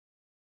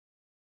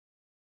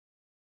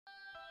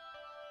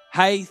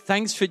Hey,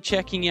 thanks for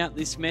checking out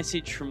this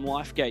message from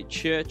Lifegate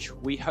Church.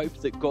 We hope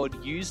that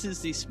God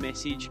uses this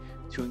message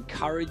to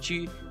encourage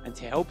you and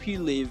to help you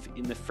live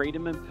in the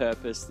freedom and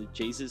purpose that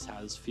Jesus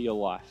has for your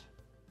life.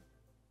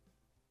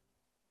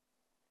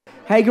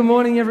 Hey, good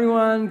morning,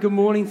 everyone. Good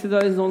morning to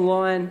those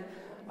online.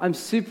 I'm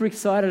super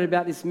excited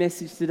about this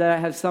message today. I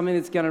have something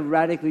that's going to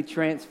radically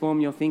transform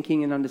your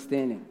thinking and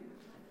understanding.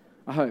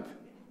 I hope.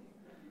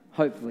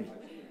 Hopefully.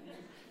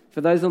 For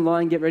those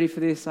online, get ready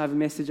for this. I have a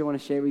message I want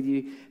to share with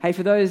you. Hey,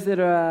 for those that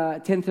are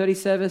 10:30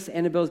 service,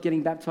 Annabelle's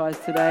getting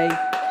baptized today.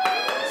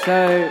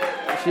 So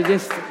she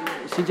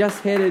just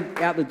headed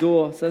out the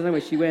door. So I don't know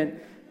where she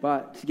went,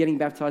 but she's getting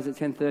baptized at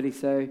 10:30.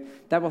 So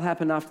that will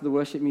happen after the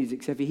worship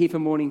music. So if you're here for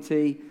morning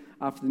tea,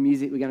 after the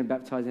music, we're going to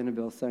baptize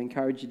Annabelle. So I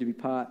encourage you to be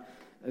part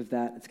of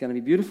that. It's going to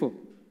be beautiful.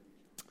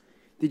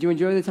 Did you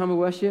enjoy the time of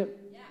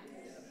worship? Yes.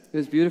 It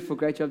was beautiful.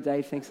 Great job,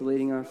 Dave. Thanks for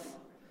leading us.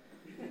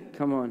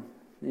 Come on.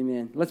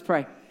 Amen. Let's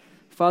pray.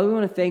 Father, we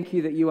want to thank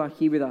you that you are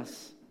here with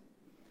us.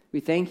 We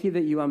thank you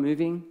that you are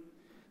moving.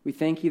 We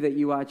thank you that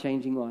you are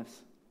changing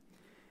lives.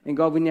 And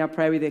God, we now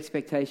pray with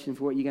expectation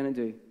for what you're going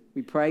to do.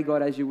 We pray,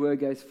 God, as your word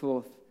goes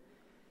forth,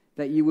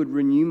 that you would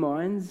renew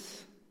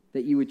minds,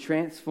 that you would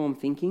transform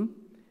thinking,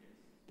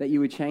 that you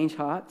would change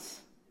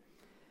hearts,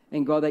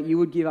 and God, that you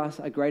would give us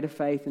a greater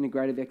faith and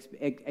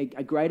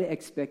a greater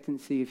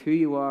expectancy of who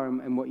you are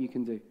and what you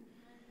can do.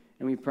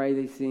 And we pray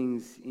these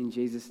things in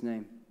Jesus'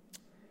 name.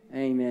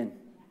 Amen.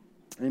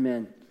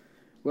 Amen.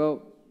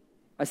 Well,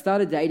 I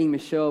started dating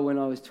Michelle when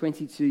I was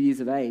 22 years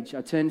of age.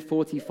 I turned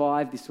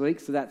 45 this week,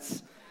 so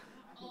that's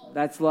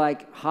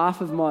like half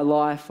of my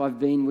life I've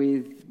been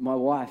with my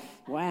wife.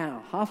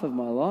 Wow, half of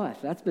my life.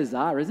 That's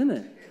bizarre, isn't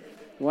it?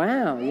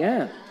 Wow,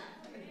 yeah.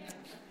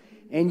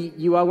 And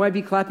you won't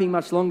be clapping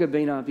much longer,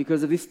 Bina,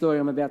 because of this story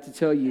I'm about to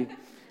tell you.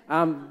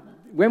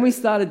 When we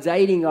started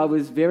dating, I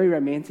was very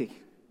romantic.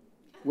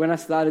 When I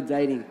started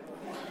dating.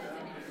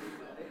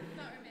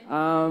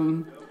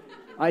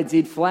 I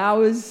did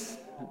flowers,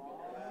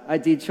 I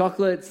did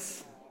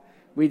chocolates,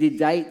 we did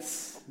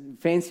dates,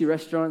 fancy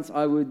restaurants.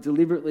 I would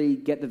deliberately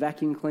get the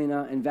vacuum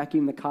cleaner and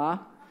vacuum the car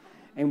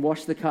and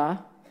wash the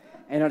car.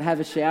 And I'd have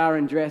a shower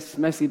and dress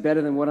mostly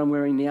better than what I'm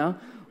wearing now,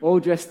 all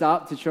dressed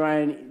up to try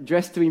and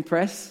dress to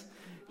impress,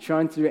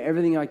 trying to do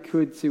everything I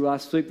could to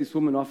sweep this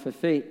woman off her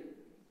feet.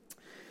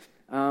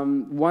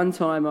 One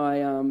time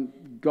I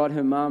got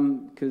her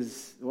mum,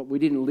 because we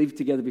didn't live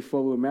together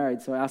before we were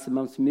married, so I asked her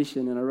mum's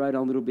permission and I wrote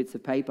on little bits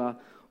of paper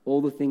all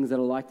the things that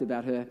I liked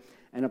about her,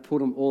 and I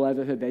put them all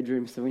over her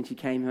bedroom, so when she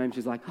came home she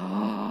was like,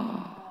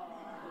 oh,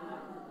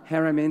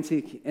 how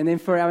romantic. And then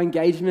for our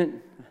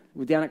engagement,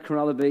 we're down at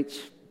Cronulla Beach,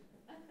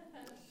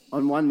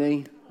 on one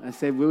knee, I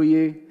said, will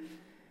you?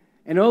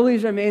 And all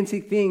these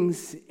romantic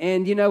things,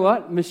 and you know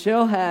what?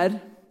 Michelle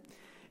had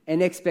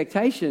an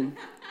expectation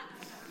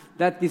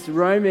that this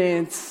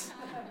romance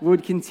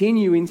would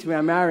continue into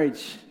our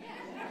marriage.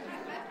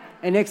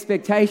 An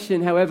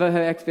expectation, however,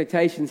 her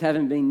expectations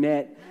haven't been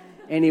met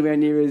anywhere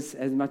near as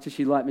much as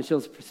she'd like.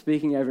 Michelle's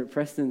speaking over at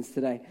Preston's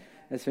today.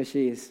 That's where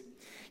she is.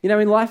 You know,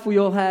 in life we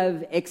all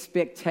have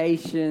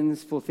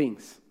expectations for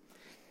things.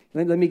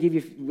 Let me give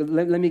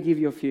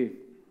you a few.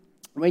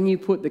 When you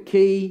put the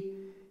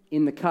key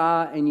in the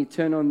car and you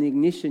turn on the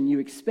ignition, you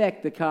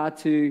expect the car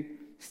to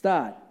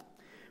start.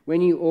 When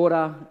you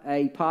order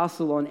a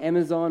parcel on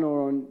Amazon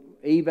or on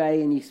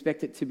eBay and you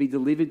expect it to be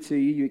delivered to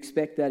you, you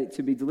expect that it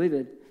to be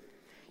delivered.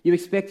 You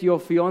expect your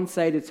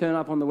fiancé to turn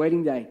up on the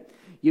wedding day.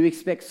 You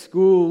expect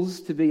schools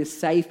to be a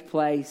safe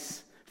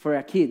place for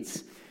our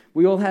kids.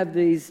 We all have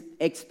these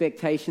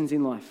expectations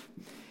in life.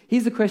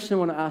 Here's the question I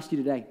want to ask you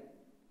today.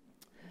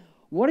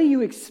 What are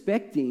you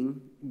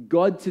expecting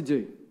God to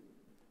do?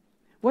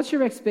 What's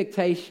your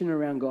expectation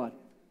around God?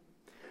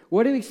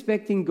 What are you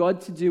expecting God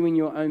to do in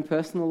your own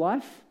personal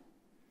life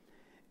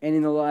and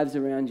in the lives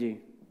around you?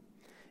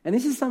 And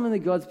this is something that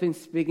God's been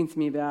speaking to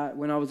me about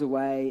when I was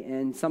away,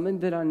 and something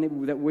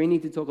that we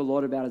need to talk a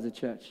lot about as a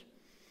church.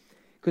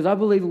 Because I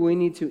believe we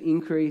need to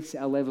increase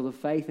our level of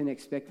faith and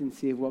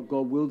expectancy of what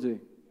God will do.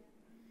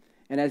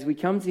 And as we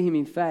come to him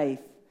in faith,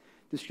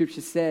 the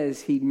scripture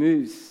says he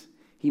moves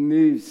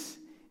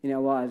in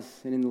our lives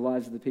and in the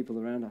lives of the people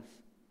around us.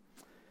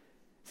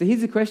 So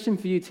here's a question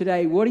for you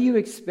today. What are you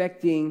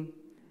expecting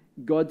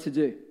God to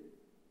do?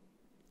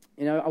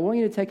 You know, I want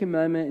you to take a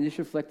moment and just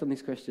reflect on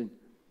this question.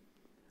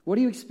 What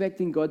are you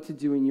expecting God to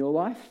do in your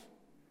life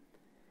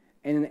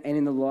and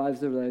in the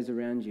lives of those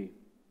around you?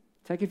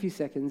 Take a few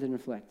seconds and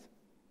reflect.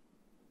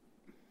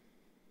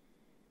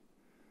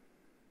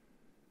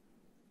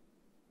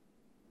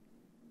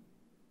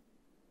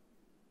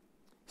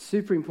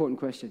 Super important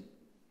question.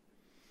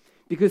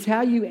 Because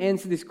how you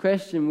answer this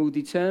question will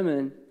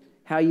determine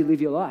how you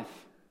live your life.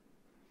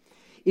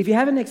 If you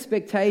have an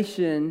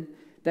expectation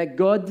that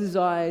God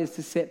desires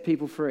to set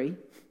people free,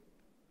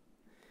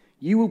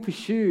 you will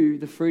pursue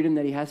the freedom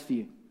that he has for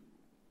you.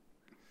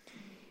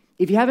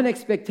 If you have an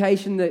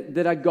expectation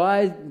that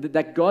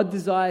God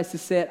desires to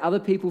set other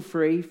people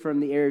free from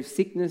the area of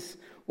sickness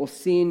or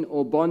sin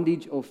or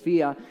bondage or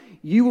fear,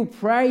 you will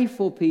pray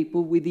for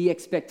people with the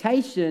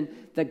expectation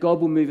that God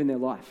will move in their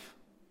life.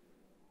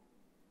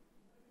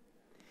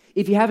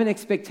 If you have an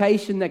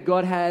expectation that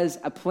God has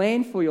a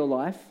plan for your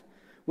life,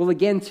 well,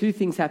 again, two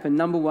things happen.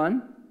 Number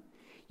one,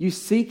 you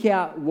seek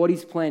out what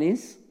his plan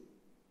is,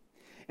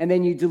 and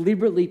then you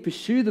deliberately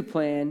pursue the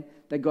plan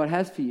that God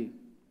has for you.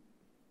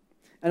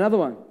 Another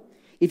one,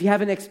 if you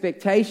have an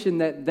expectation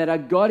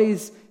that God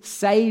is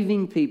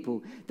saving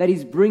people, that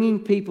he's bringing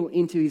people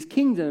into his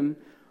kingdom,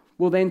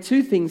 well, then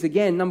two things.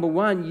 Again, number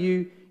one,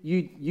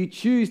 you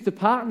choose to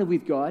partner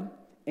with God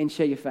and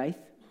share your faith.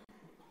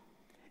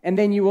 And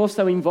then you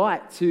also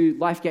invite to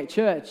Lifegate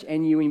Church,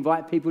 and you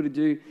invite people to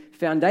do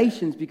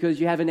foundations because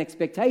you have an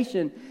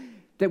expectation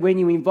that when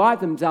you invite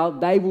them,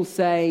 they will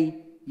say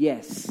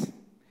yes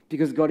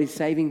because God is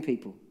saving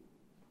people.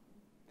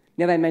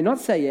 Now, they may not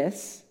say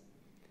yes,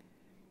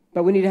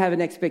 but we need to have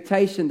an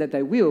expectation that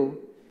they will,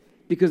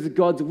 because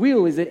God's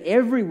will is that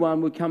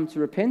everyone would come to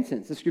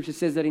repentance. The scripture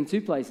says that in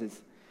two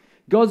places.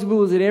 God's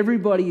will is that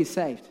everybody is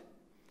saved.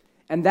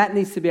 And that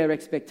needs to be our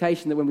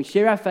expectation, that when we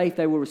share our faith,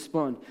 they will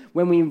respond.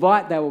 When we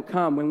invite, they will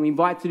come. When we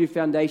invite to do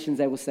foundations,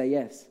 they will say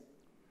yes.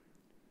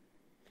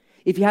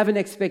 If you have an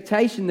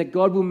expectation that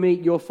God will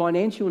meet your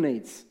financial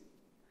needs,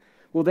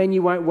 well, then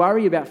you won't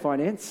worry about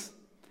finance,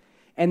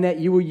 and that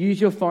you will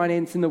use your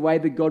finance in the way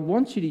that God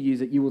wants you to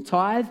use it. You will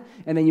tithe,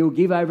 and then you will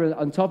give over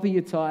on top of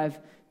your tithe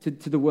to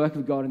the work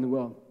of God in the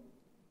world.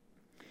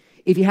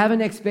 If you have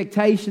an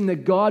expectation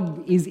that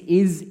God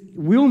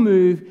will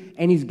move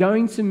and is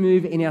going to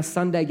move in our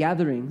Sunday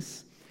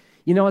gatherings,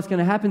 you know what's going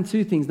to happen?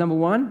 Two things. Number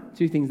one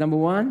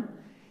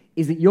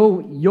is that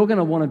you're going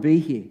to want to be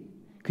here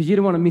because you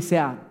don't want to miss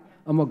out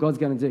on what God's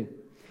going to do.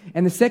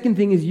 And the second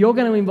thing is you're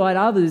going to invite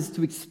others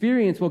to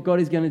experience what God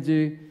is going to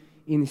do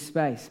in this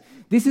space.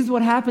 This is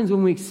what happens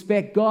when we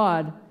expect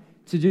God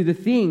to do the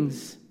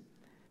things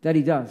that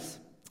he does.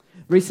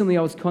 Recently,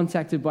 I was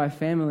contacted by a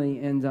family,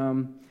 and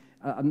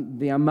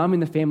the mum in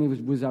the family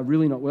was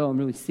really not well and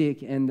really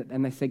sick, and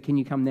they said, can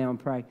you come now and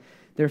pray?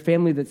 They're a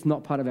family that's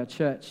not part of our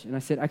church. And I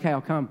said, okay,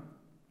 I'll come.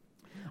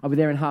 I'll be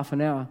there in half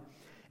an hour.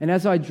 And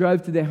as I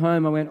drove to their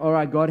home, I went, all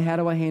right, God, how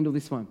do I handle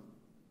this one?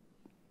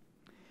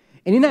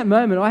 And in that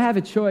moment, I have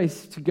a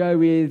choice to go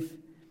with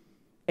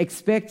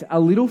expect a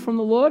little from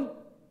the Lord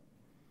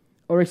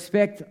or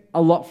expect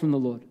a lot from the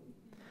Lord.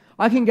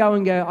 I can go,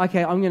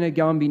 okay, I'm going to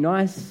go and be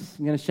nice.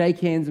 I'm going to shake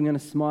hands. I'm going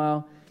to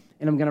smile.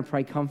 And I'm going to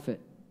pray comfort.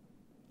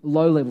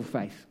 Low-level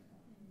faith.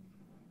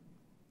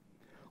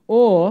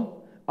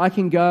 Or I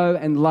can go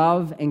and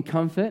love and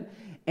comfort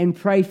and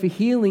pray for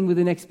healing with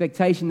an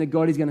expectation that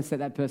God is going to set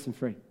that person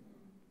free.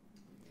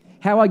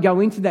 How I go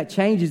into that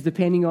changes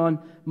depending on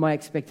my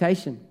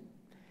expectation.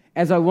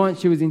 As I once,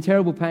 she was in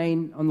terrible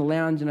pain on the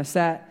lounge, and I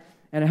sat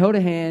and I held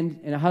her hand,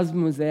 and her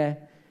husband was there.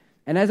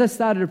 And as I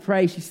started to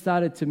pray, she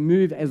started to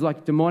move as like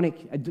a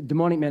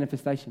demonic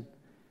manifestation.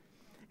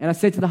 And I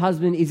said to the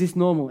husband, is this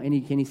normal? And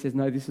he says,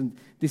 no,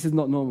 this is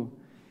not normal.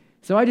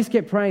 So I just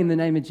kept praying in the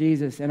name of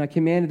Jesus, and I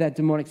commanded that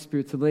demonic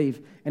spirit to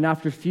leave. And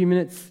after a few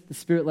minutes, the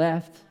spirit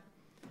left,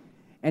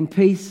 and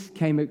peace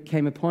came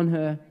upon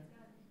her,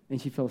 and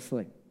she fell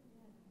asleep.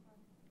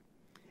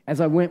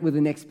 As I went with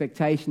an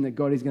expectation that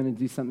God is going to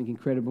do something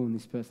incredible in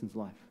this person's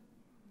life.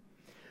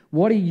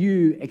 What are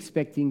you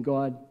expecting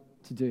God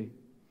to do?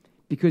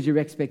 Because your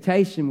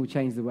expectation will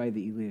change the way that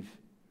you live.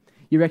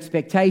 Your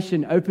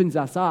expectation opens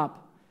us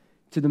up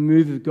to the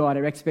move of God.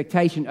 Our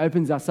expectation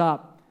opens us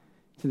up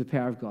to the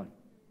power of God.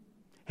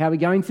 How are we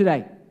going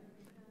today?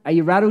 Are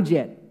you rattled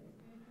yet?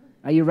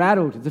 Are you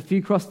rattled? There's a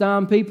few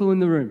crossed-armed people in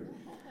the room.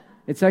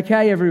 It's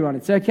okay, everyone.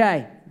 It's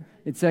okay.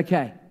 It's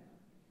okay.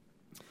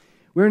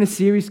 We're in a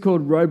series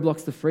called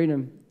Roadblocks to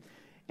Freedom.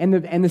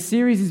 And the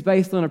series is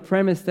based on a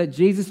premise that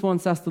Jesus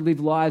wants us to live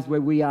lives where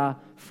we are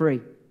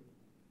free.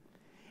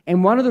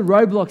 And one of the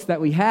roadblocks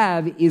that we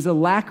have is a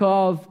lack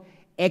of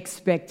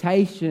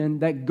expectation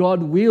that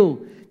God will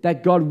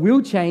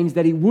change,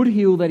 that he would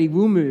heal, that he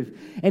will move.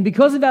 And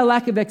because of our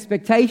lack of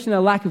expectation,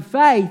 our lack of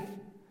faith,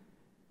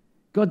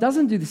 God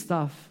doesn't do the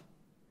stuff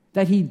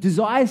that he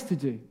desires to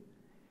do.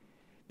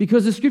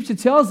 Because the scripture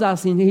tells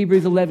us in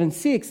Hebrews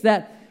 11:6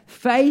 that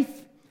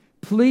faith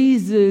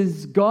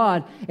pleases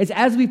God. It's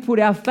as we put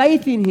our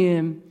faith in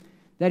him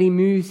that he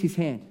moves his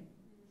hand.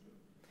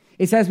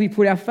 It's as we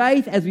put our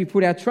faith, as we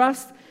put our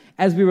trust,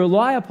 as we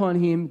rely upon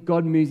him,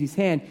 God moves his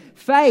hand.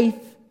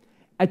 Faith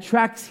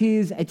attracts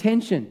his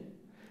attention.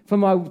 For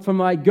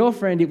my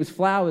girlfriend, it was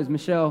flowers,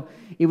 Michelle.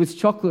 It was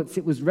chocolates.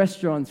 It was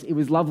restaurants. It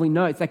was lovely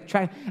notes.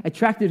 That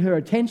attracted her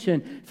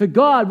attention. For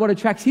God, what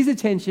attracts his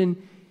attention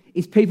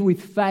is people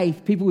with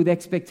faith, people with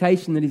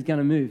expectation that he's going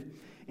to move.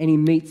 And he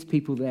meets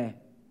people there.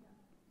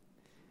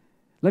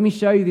 Let me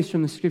show you this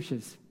from the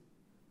scriptures.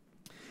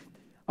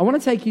 I want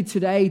to take you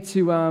today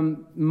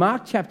to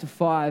Mark chapter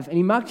 5. And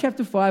in Mark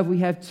chapter 5, we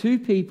have two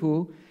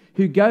people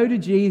who go to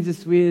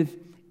Jesus with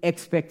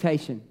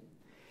expectation.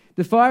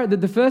 The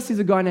first is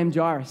a guy named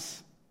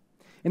Jairus.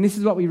 And this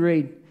is what we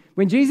read.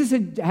 When Jesus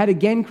had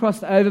again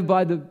crossed over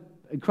by the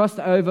crossed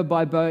over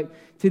by boat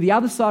to the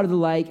other side of the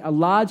lake. A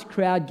large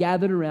crowd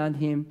gathered around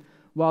him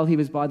while he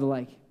was by the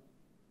lake.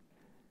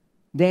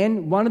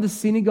 Then one of the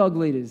synagogue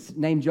leaders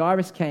named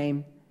Jairus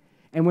came,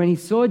 and when he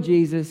saw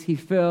Jesus, he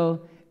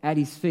fell at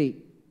his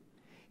feet.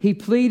 He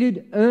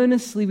pleaded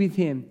earnestly with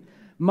him,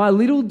 "My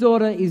little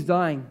daughter is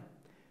dying.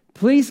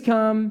 Please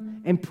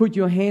come and put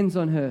your hands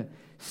on her,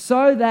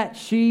 so that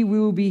she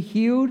will be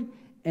healed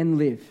and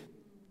live."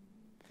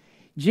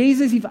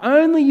 Jesus, if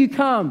only you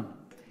come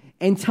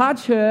and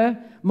touch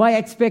her, my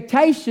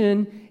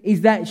expectation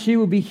is that she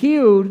will be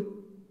healed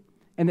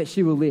and that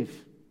she will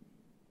live.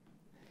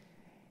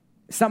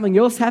 Something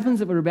else happens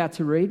that we're about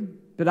to read,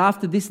 but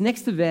after this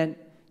next event,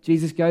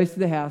 Jesus goes to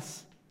the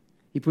house,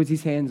 he puts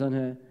his hands on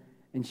her,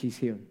 and she's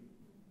healed.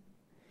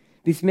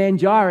 This man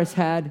Jairus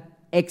had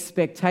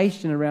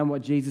expectation around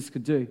what Jesus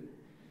could do.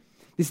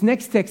 This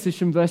next text is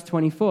from verse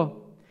 24.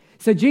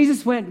 So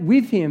Jesus went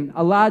with him,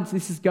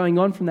 this is going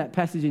on from that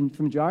passage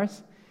from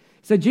Jairus.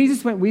 So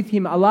Jesus went with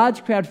him, a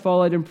large crowd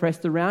followed and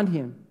pressed around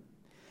him.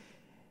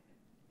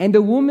 And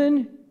a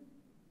woman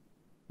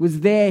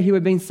was there who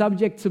had been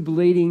subject to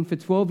bleeding for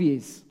 12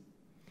 years.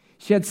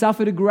 She had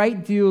suffered a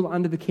great deal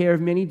under the care of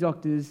many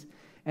doctors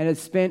and had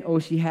spent all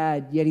she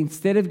had, yet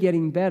instead of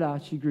getting better,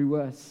 she grew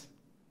worse.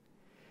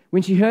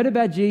 When she heard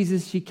about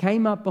Jesus, she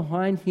came up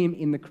behind him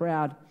in the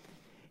crowd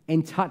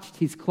and touched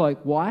his cloak.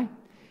 Why?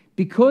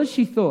 Because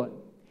she thought,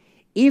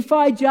 if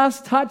I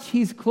just touch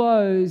his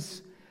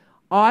clothes,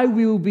 I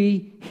will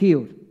be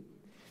healed.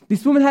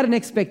 This woman had an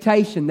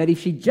expectation that if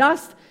she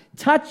just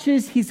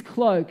touches his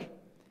cloak,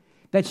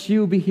 that she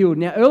will be healed.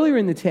 Now, earlier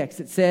in the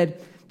text, it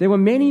said there were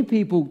many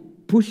people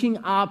pushing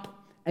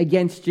up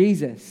against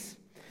Jesus.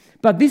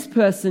 But this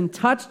person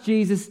touched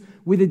Jesus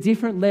with a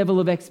different level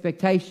of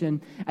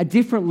expectation, a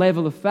different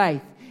level of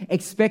faith,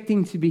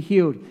 expecting to be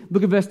healed.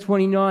 Look at verse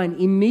 29.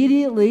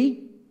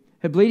 Immediately,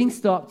 her bleeding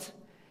stopped,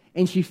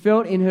 and she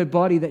felt in her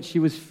body that she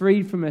was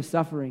freed from her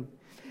suffering.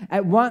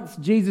 At once,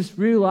 Jesus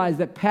realized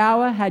that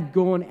power had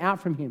gone out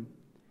from him.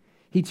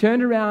 He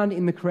turned around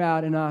in the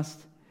crowd and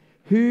asked,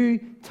 "Who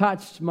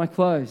touched my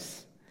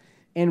clothes?"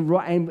 And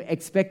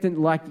expectant,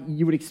 like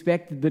you would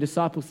expect the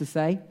disciples to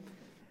say.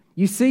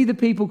 "You see the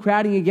people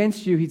crowding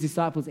against you," his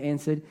disciples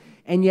answered,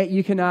 "and yet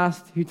you can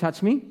ask, 'Who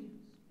touched me?'"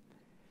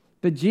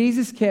 But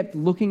Jesus kept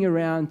looking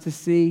around to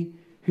see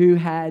who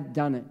had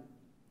done it.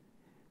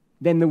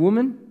 Then the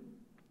woman,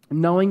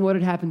 knowing what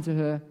had happened to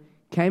her,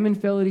 came and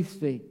fell at his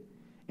feet,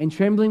 and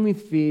trembling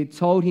with fear,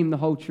 told him the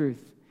whole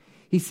truth.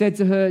 He said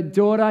to her,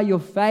 "Daughter, your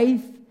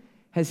faith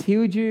has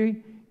healed you.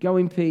 Go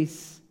in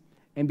peace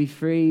and be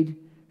freed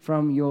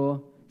from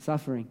your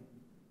suffering."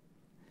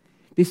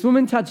 This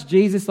woman touched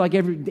Jesus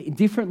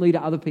differently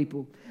to other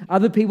people.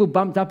 Other people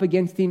bumped up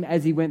against him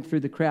as he went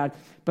through the crowd.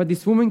 But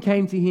this woman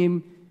came to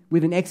him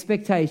with an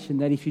expectation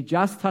that if she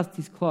just touched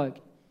his cloak,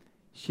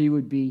 she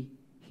would be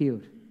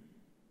healed.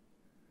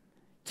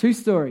 Two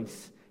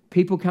stories.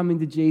 People coming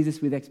to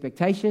Jesus with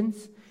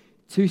expectations.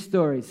 Two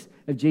stories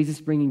of Jesus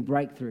bringing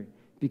breakthrough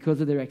because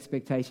of their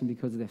expectation,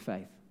 because of their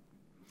faith.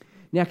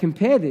 Now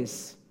compare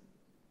this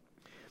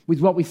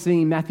with what we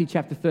see in Matthew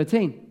chapter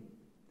 13,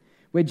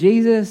 where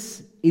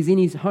Jesus is in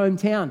his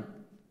hometown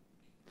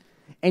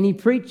and he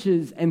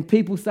preaches and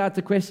people start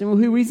to question, well,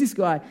 who is this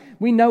guy?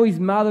 We know his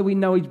mother, we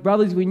know his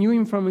brothers, we knew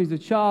him from when he was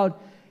a child.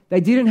 They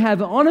didn't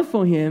have honor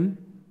for him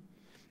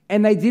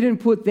and they didn't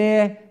put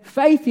their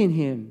faith in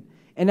him.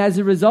 And as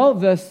a result,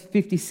 verse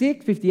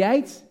 56,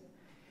 58,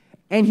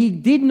 and he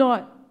did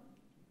not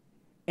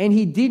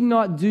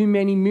do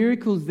many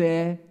miracles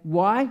there.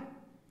 Why?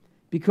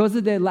 Because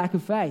of their lack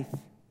of faith.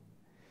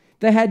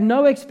 They had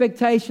no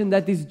expectation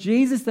that this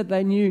Jesus that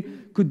they knew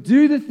could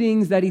do the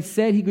things that he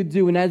said he could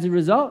do. And as a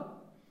result,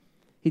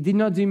 he did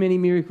not do many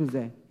miracles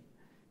there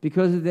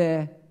because of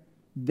their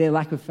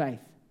lack of faith.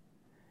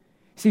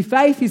 See,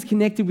 faith is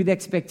connected with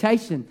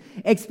expectation.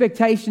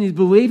 Expectation is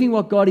believing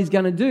what God is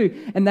going to do.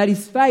 And that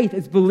is faith.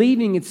 It's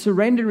believing, it's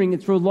surrendering,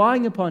 it's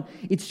relying upon,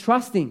 it's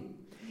trusting.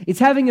 It's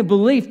having a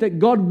belief that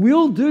God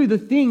will do the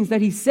things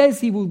that he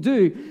says he will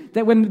do.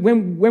 That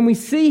when we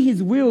see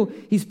his will,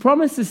 his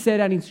promises set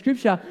out in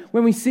Scripture,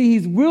 when we see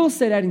his will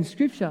set out in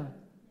Scripture,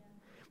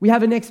 we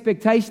have an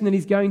expectation that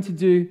he's going to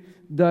do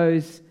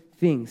those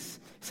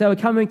things. So we're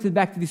coming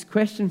back to this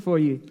question for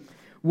you.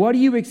 What are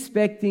you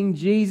expecting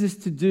Jesus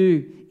to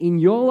do in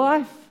your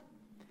life,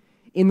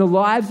 in the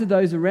lives of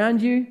those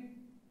around you?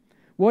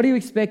 What are you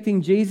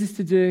expecting Jesus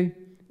to do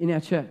in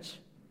our church?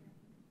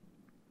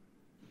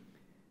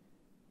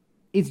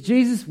 It's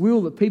Jesus'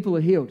 will that people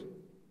are healed.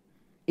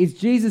 It's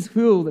Jesus'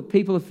 will that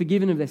people are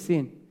forgiven of their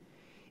sin.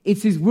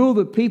 It's his will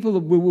that people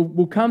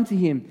will come to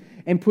him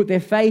and put their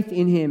faith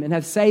in him and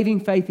have saving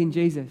faith in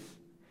Jesus.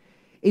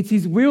 It's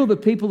his will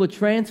that people are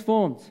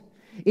transformed.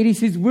 It is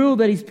his will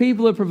that his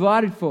people are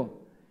provided for.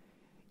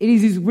 It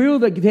is his will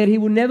that he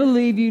will never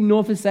leave you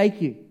nor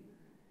forsake you.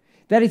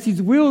 That it's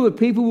his will that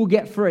people will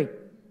get free.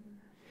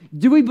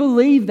 Do we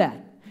believe that?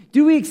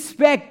 Do we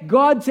expect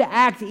God to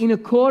act in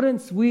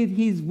accordance with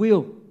his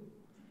will?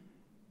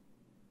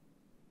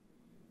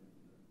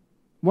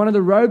 One of the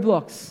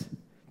roadblocks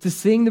to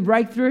seeing the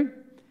breakthrough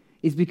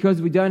is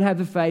because we don't have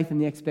the faith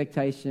and the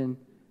expectation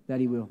that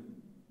He will.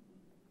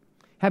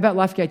 How about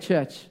Lifegate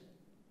Church?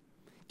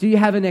 Do you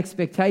have an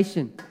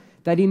expectation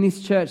that in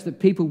this church that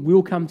people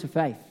will come to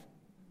faith?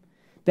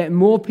 That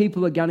more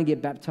people are going to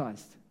get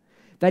baptized?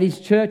 That His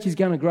church is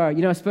going to grow?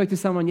 You know, I spoke to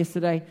someone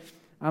yesterday.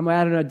 I'm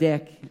out on a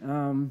deck,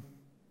 and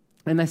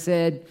they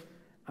said,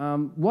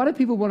 why do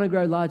people want to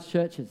grow large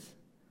churches?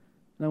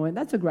 And I went,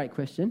 that's a great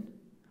question.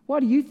 Why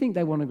do you think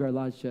they want to grow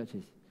large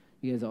churches?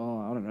 He goes, I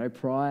don't know,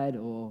 pride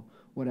or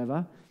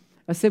whatever.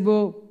 I said,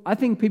 well, I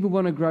think people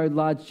want to grow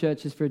large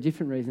churches for a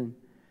different reason.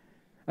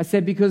 I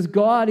said, because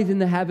God is in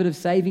the habit of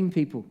saving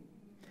people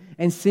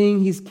and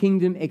seeing His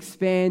kingdom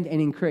expand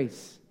and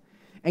increase.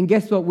 And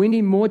guess what? We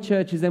need more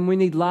churches and we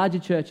need larger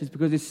churches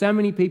because there's so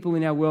many people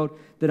in our world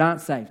that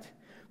aren't saved.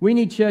 We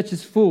need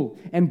churches full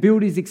and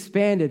buildings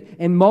expanded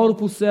and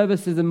multiple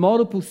services and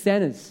multiple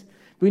centers.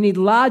 We need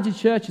larger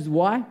churches.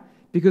 Why?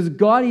 Because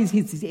God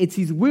it's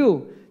His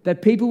will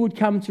that people would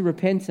come to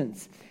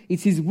repentance.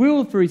 It's His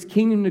will for His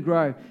kingdom to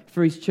grow,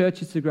 for His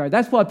churches to grow.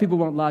 That's why people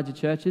want larger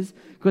churches,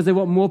 because they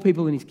want more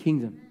people in His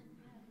kingdom.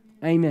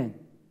 Amen.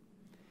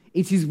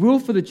 It's His will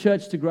for the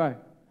church to grow.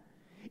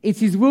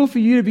 It's His will for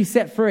you to be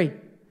set free.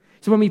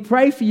 So when we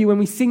pray for you, when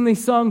we sing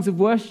these songs of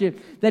worship,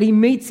 that He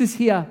meets us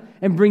here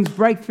and brings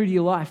breakthrough to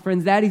your life.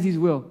 Friends, that is His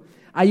will.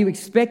 Are you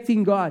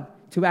expecting God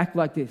to act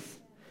like this?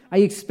 Are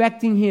you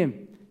expecting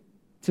Him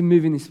to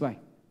move in this way?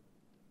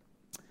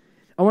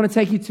 I want to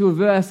take you to a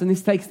verse, and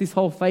this takes this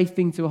whole faith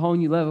thing to a whole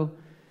new level.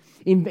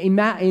 In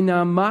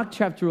Mark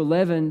chapter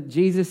 11,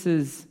 Jesus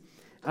is,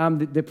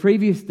 the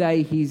previous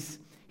day, he's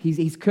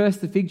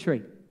cursed the fig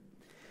tree.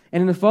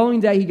 And in the following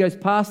day, He goes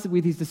past it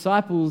with His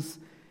disciples,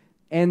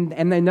 and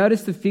they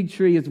notice the fig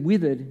tree is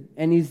withered,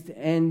 and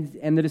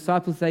the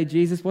disciples say,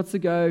 Jesus, what's the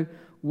go?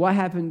 What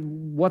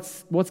happened?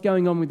 What's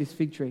going on with this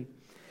fig tree?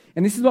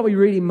 And this is what we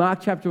read in Mark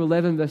chapter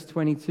 11, verse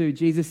 22.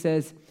 Jesus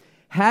says,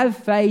 have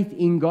faith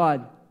in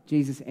God,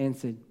 Jesus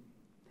answered.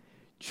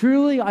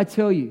 Truly, I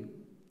tell you,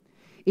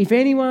 if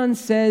anyone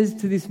says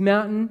to this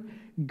mountain,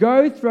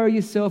 go throw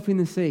yourself in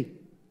the sea,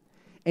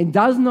 and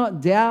does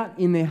not doubt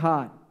in their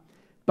heart,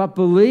 but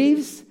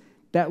believes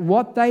that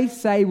what they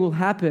say will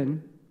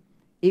happen,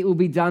 it will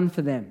be done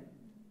for them.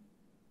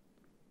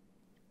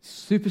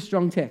 Super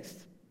strong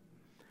text.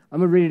 I'm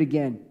going to read it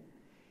again.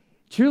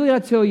 Truly I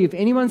tell you, if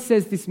anyone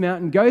says this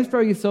mountain, go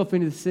throw yourself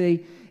into the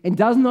sea, and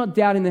does not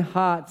doubt in their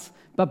hearts,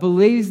 but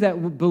believes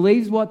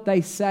what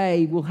they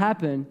say will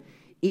happen,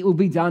 it will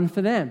be done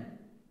for them.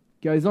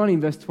 Goes on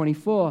in verse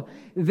 24.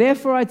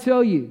 Therefore I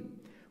tell you,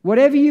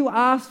 whatever you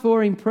ask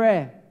for in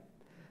prayer,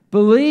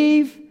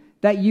 believe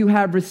that you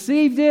have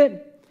received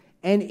it,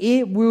 and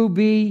it will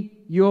be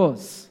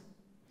yours.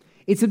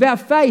 It's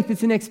about faith.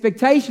 It's an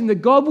expectation that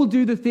God will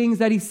do the things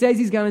that He says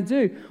He's going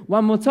to do.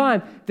 One more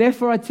time.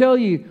 Therefore I tell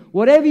you,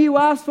 whatever you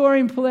ask for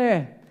in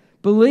prayer,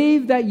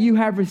 believe that you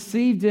have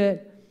received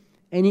it,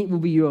 and it will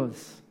be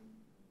yours.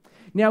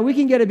 Now, we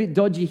can get a bit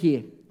dodgy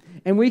here,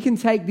 and we can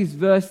take this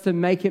verse to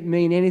make it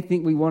mean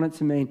anything we want it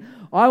to mean.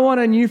 I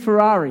want a new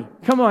Ferrari.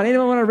 Come on,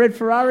 anyone want a red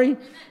Ferrari?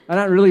 I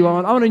don't really want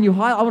one. I want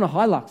a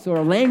Hilux or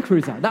a Land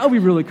Cruiser. That would be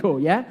really cool,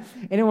 yeah?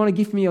 Anyone want to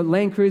gift me a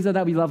Land Cruiser? That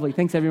would be lovely.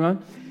 Thanks,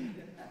 everyone.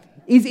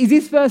 Is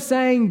this verse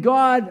saying,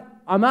 God,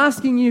 I'm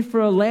asking you for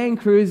a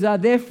Land Cruiser,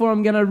 therefore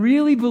I'm going to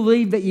really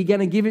believe that you're going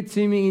to give it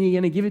to me and you're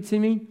going to give it to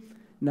me?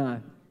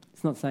 No,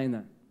 it's not saying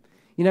that.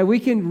 You know, we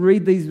can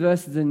read these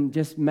verses and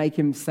just make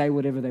them say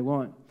whatever they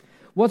want.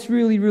 What's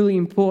really, really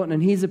important,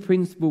 and here's a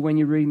principle when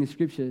you're reading the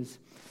Scriptures,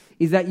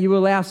 is that you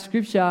allow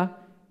Scripture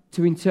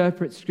to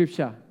interpret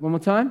Scripture. One more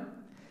time.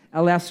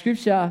 Allow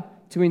Scripture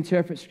to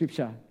interpret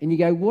Scripture. And you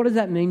go, what does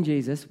that mean,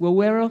 Jesus? Well,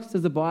 where else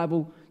does the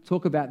Bible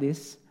talk about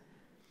this?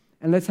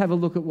 And let's have a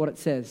look at what it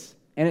says.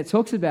 And it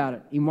talks about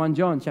it in 1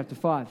 John chapter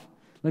 5.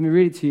 Let me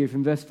read it to you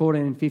from verse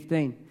 14 and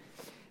 15.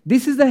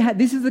 This is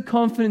the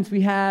confidence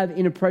we have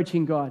in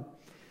approaching God.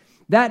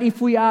 That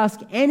if we ask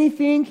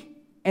anything,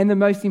 and the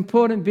most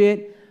important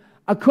bit,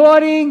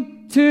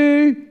 according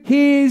to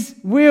His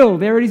will.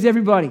 There it is,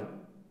 everybody.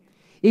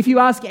 If you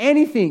ask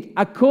anything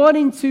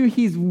according to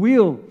His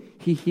will,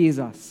 He hears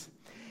us.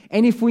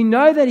 And if we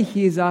know that He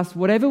hears us,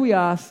 whatever we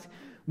ask,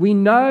 we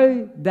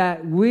know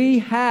that we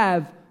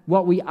have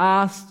what we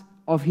asked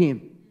of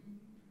Him.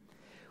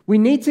 We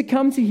need to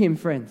come to Him,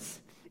 friends,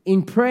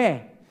 in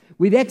prayer,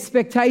 with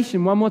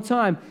expectation. One more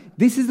time.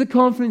 This is the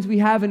confidence we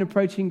have in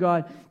approaching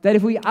God, that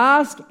if we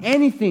ask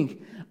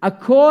anything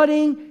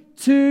according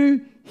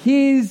to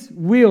His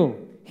will,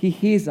 He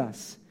hears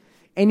us.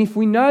 And if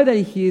we know that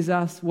He hears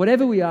us,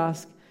 whatever we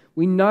ask,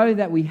 we know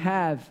that we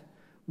have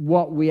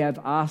what we have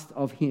asked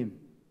of Him.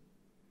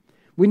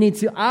 We need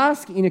to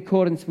ask in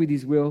accordance with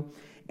His will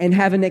and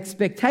have an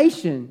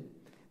expectation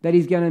that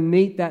He's going to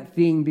meet that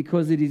thing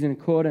because it is in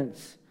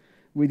accordance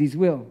with His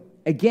will.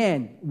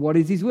 Again, what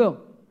is His will?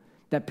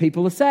 That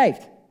people are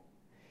saved.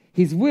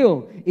 His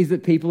will is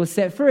that people are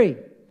set free.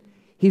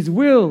 His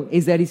will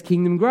is that His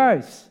kingdom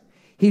grows.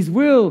 His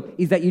will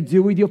is that you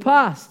deal with your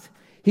past.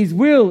 His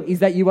will is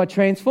that you are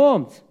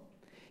transformed.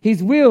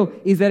 His will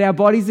is that our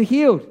bodies are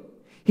healed.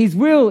 His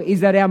will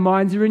is that our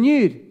minds are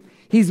renewed.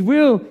 His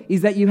will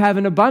is that you have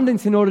an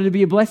abundance in order to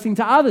be a blessing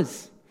to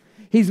others.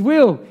 His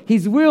will,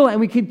 and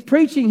we keep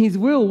preaching His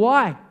will.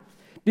 Why?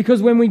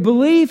 Because when we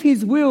believe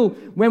His will,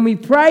 when we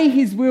pray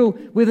His will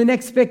with an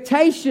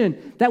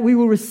expectation that we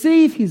will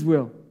receive His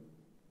will,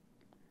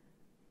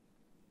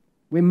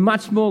 we're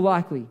much more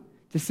likely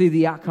to see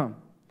the outcome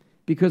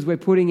because we're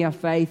putting our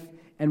faith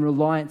and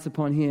reliance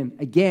upon Him.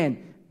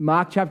 Again,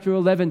 Mark chapter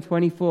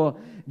 11:24.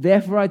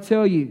 Therefore I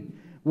tell you,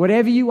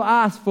 whatever you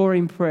ask for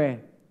in prayer,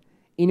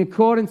 in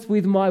accordance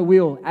with my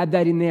will, add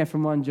that in there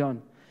from 1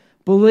 John.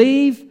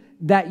 Believe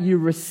that you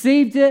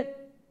received it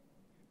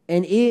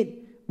and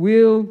it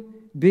will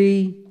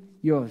be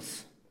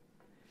yours.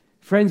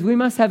 Friends, we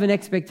must have an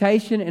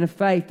expectation and a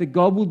faith that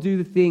God will do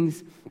the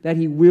things that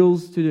He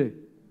wills to do.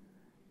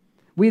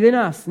 Within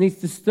us needs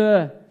to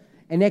stir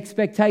an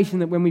expectation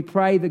that when we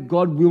pray that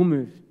God will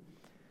move.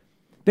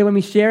 That when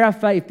we share our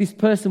faith, this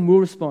person will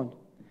respond.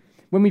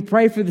 When we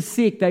pray for the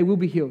sick, they will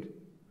be healed.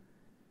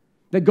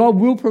 That God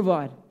will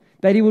provide.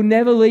 That He will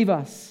never leave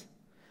us.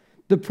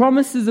 The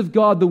promises of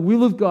God, the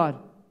will of God,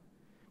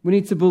 we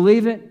need to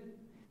believe it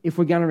if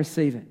we're going to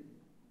receive it.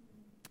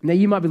 Now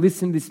you might be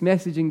listening to this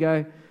message and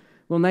go,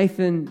 well,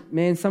 Nathan,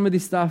 man, some of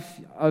this stuff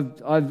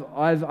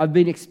I've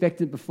been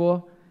expectant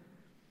before,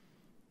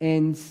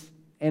 and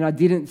I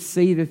didn't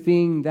see the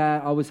thing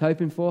that I was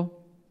hoping for.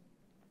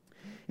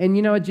 And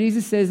you know what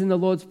Jesus says in the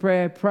Lord's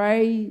Prayer?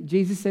 Pray.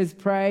 Jesus says,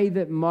 pray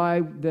that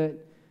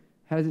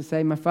how does it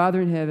say? My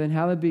Father in heaven,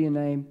 hallowed be your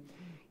name.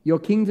 Your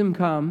kingdom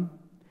come.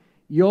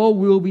 Your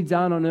will be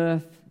done on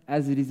earth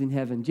as it is in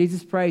heaven.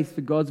 Jesus prays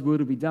for God's will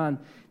to be done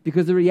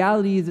because the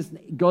reality is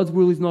God's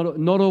will is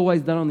not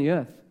always done on the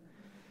earth.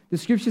 The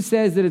scripture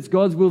says that it's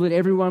God's will that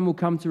everyone will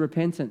come to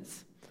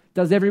repentance.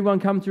 Does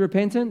everyone come to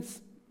repentance?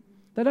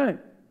 They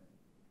don't.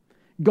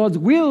 God's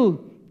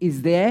will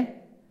is there,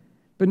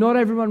 but not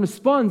everyone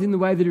responds in the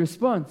way that He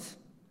responds.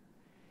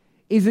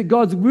 Is it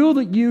God's will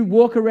that you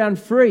walk around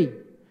free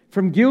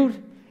from guilt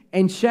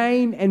and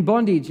shame and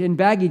bondage and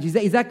baggage?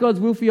 Is that God's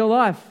will for your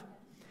life?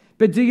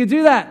 But do you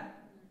do that?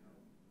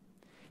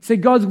 So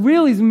God's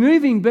will is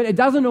moving, but it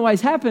doesn't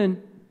always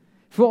happen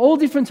for all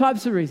different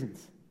types of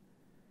reasons.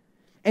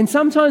 And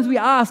sometimes we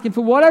ask, and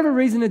for whatever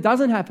reason it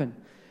doesn't happen,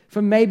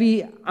 from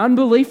maybe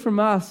unbelief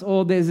from us,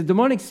 or there's a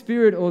demonic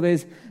spirit, or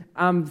there's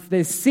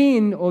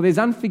sin, or there's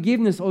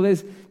unforgiveness, or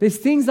there's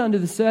things under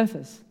the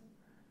surface.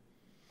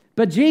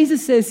 But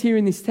Jesus says here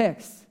in this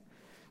text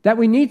that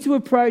we need to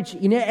approach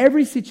in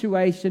every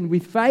situation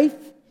with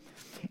faith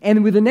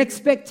and with an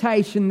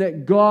expectation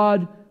that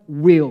God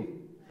will.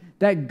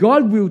 That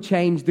God will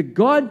change, that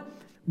God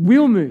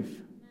will move.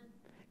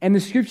 And the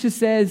scripture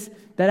says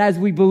that as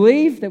we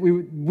believe, that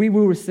we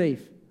will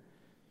receive.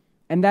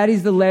 And that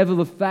is the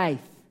level of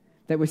faith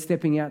that we're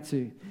stepping out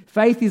to.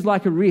 Faith is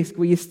like a risk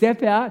where you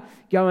step out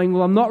going,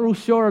 well, I'm not real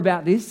sure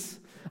about this.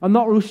 I'm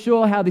not real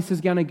sure how this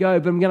is going to go,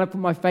 but I'm going to put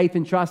my faith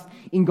and trust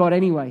in God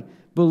anyway,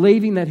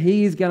 believing that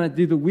He is going to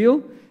do the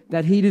will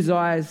that He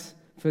desires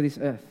for this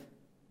earth.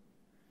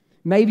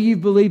 Maybe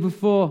you've believed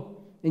before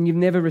and you've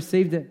never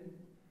received it.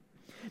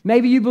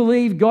 Maybe you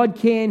believe God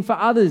can for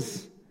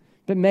others,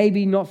 but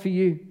maybe not for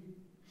you.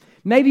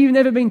 Maybe you've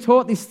never been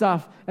taught this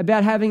stuff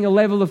about having a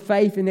level of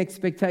faith and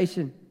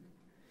expectation.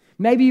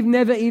 Maybe you've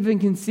never even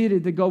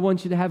considered that God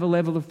wants you to have a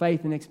level of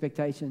faith and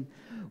expectation.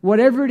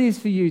 Whatever it is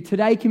for you,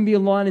 today can be a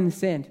line in the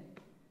sand.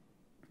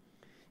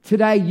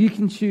 Today you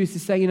can choose to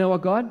say, you know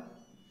what, God?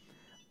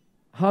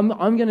 I'm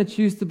going to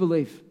choose to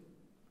believe.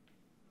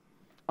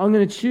 I'm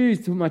going to choose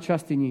to put my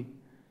trust in you.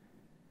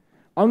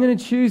 I'm going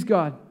to choose,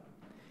 God,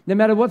 no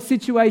matter what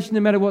situation, no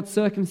matter what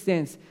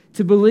circumstance,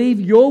 to believe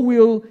your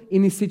will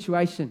in this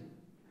situation.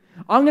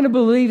 I'm going to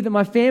believe that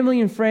my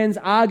family and friends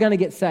are going to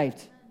get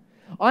saved.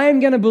 I am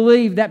going to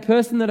believe that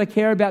person that I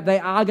care about, they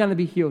are going to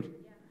be healed.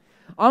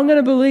 I'm going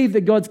to believe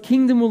that God's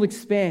kingdom will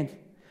expand.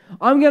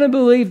 I'm going to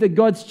believe that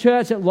God's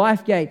church at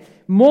Lifegate,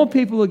 more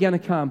people are going to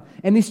come.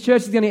 And this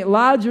church is going to get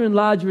larger and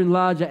larger and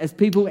larger as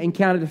people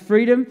encounter the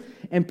freedom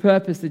and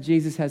purpose that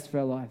Jesus has for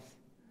our lives.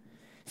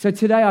 So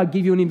today I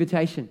give you an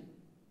invitation.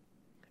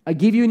 I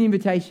give you an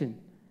invitation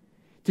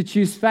to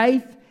choose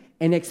faith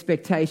and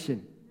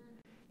expectation.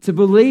 To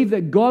believe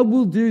that God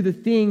will do the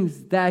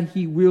things that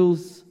He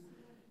wills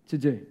to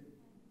do.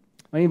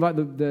 I invite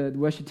the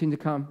worship team to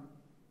come.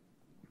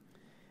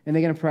 And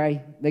they're going to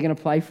pray. They're going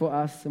to play for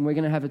us. And we're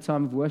going to have a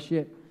time of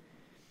worship.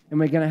 And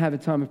we're going to have a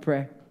time of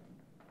prayer.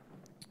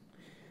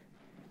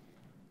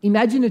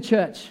 Imagine a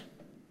church.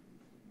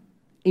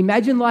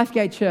 Imagine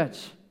Lifegate Church.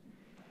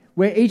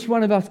 Where each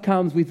one of us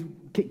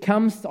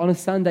comes on a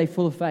Sunday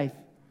full of faith.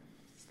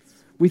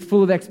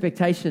 Full of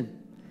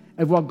expectation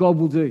of what God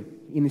will do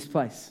in this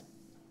place.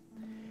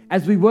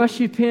 As we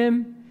worship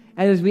Him,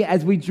 and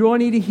as we draw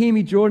near to Him,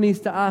 He draws near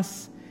to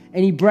us.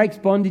 And He breaks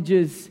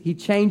bondages. He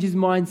changes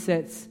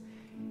mindsets.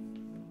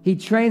 He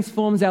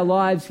transforms our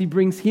lives. He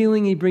brings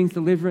healing. He brings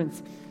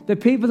deliverance. The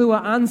people who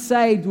are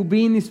unsaved will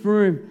be in this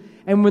room.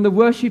 And when the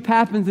worship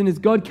happens and as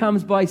God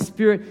comes by His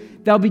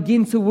Spirit, they'll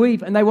begin to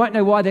weep. And they won't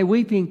know why they're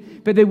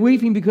weeping, but they're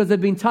weeping because they've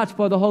been touched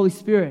by the Holy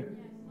Spirit.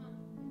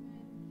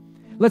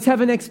 Let's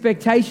have an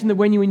expectation that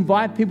when you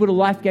invite people to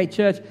Lifegate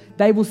Church,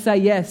 they will say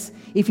yes.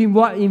 If you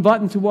invite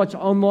them to watch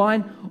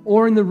online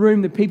or in the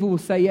room, that people will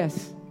say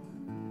yes.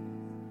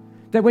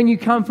 That when you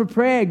come for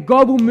prayer,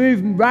 God will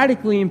move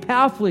radically and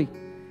powerfully,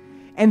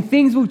 and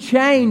things will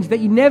change that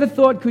you never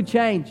thought could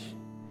change.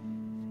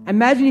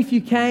 Imagine if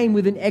you came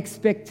with an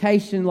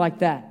expectation like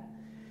that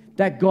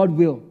God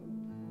will.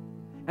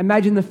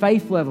 Imagine the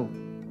faith level.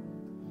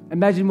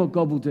 Imagine what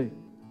God will do.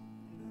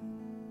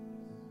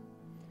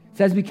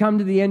 So as we come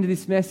to the end of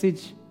this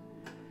message,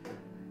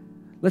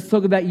 let's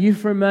talk about you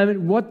for a moment.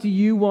 What do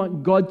you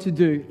want God to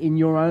do in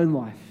your own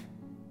life?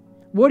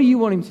 What do you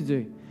want Him to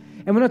do?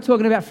 And we're not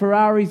talking about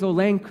Ferraris or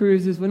Land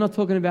Cruisers. We're not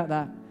talking about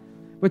that.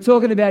 We're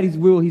talking about His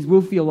will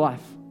for your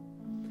life.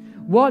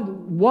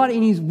 What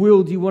in His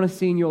will do you want to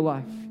see in your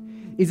life?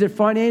 Is it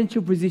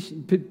financial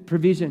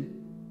provision?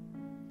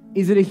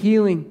 Is it a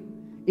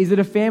healing? Is it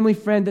a family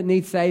friend that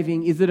needs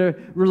saving? Is it a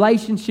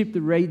relationship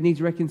that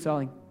needs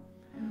reconciling?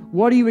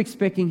 What are you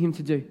expecting Him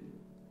to do?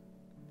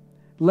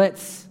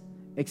 Let's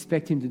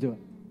expect Him to do it.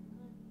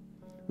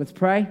 Let's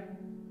pray.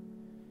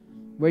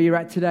 Where you're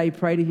at today,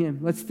 pray to Him.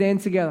 Let's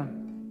stand together.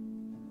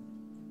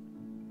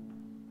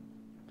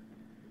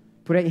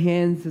 Put out your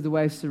hands as a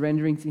way of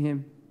surrendering to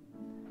Him.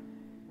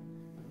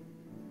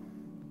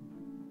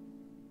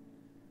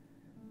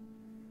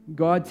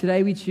 God,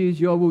 today we choose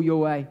your will,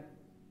 your way.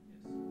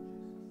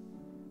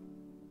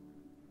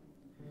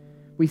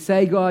 We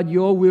say, God,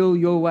 your will,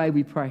 your way,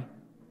 we pray.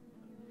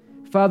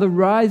 Father,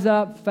 rise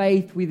up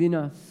faith within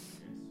us.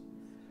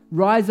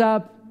 Rise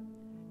up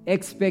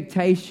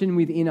expectation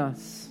within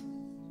us.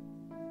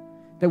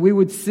 That we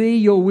would see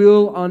your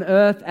will on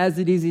earth as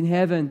it is in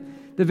heaven.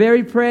 The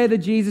very prayer that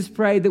Jesus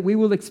prayed, that we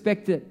will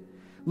expect it.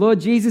 Lord,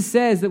 Jesus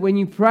says that when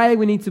you pray,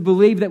 we need to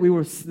believe that we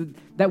will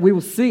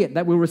see it,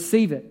 that we'll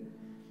receive it.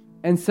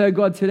 And so,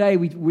 God, today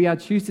we are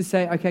choose to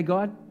say, okay,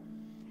 God,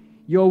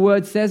 your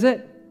word says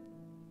it.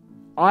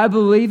 I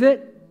believe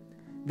it.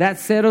 That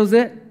settles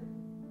it.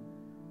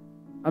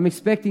 I'm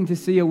expecting to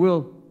see your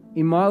will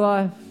in my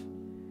life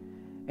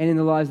and in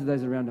the lives of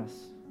those around us.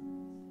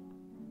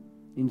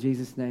 In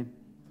Jesus' name.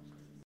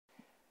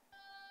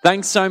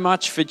 Thanks so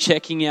much for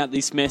checking out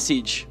this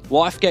message.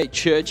 Lifegate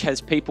Church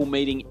has people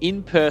meeting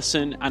in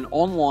person and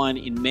online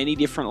in many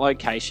different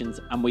locations,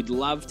 and we'd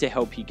love to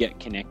help you get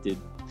connected.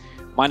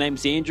 My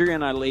name's Andrew,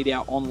 and I lead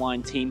our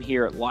online team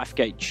here at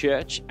Lifegate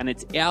Church, and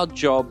it's our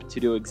job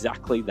to do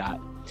exactly that.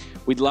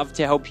 We'd love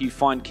to help you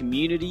find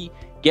community,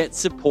 get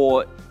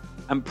support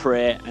and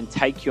prayer, and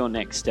take your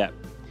next step.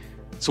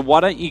 So why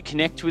don't you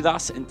connect with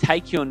us and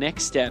take your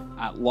next step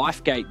at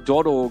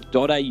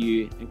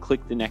lifegate.org.au and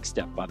click the next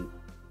step button.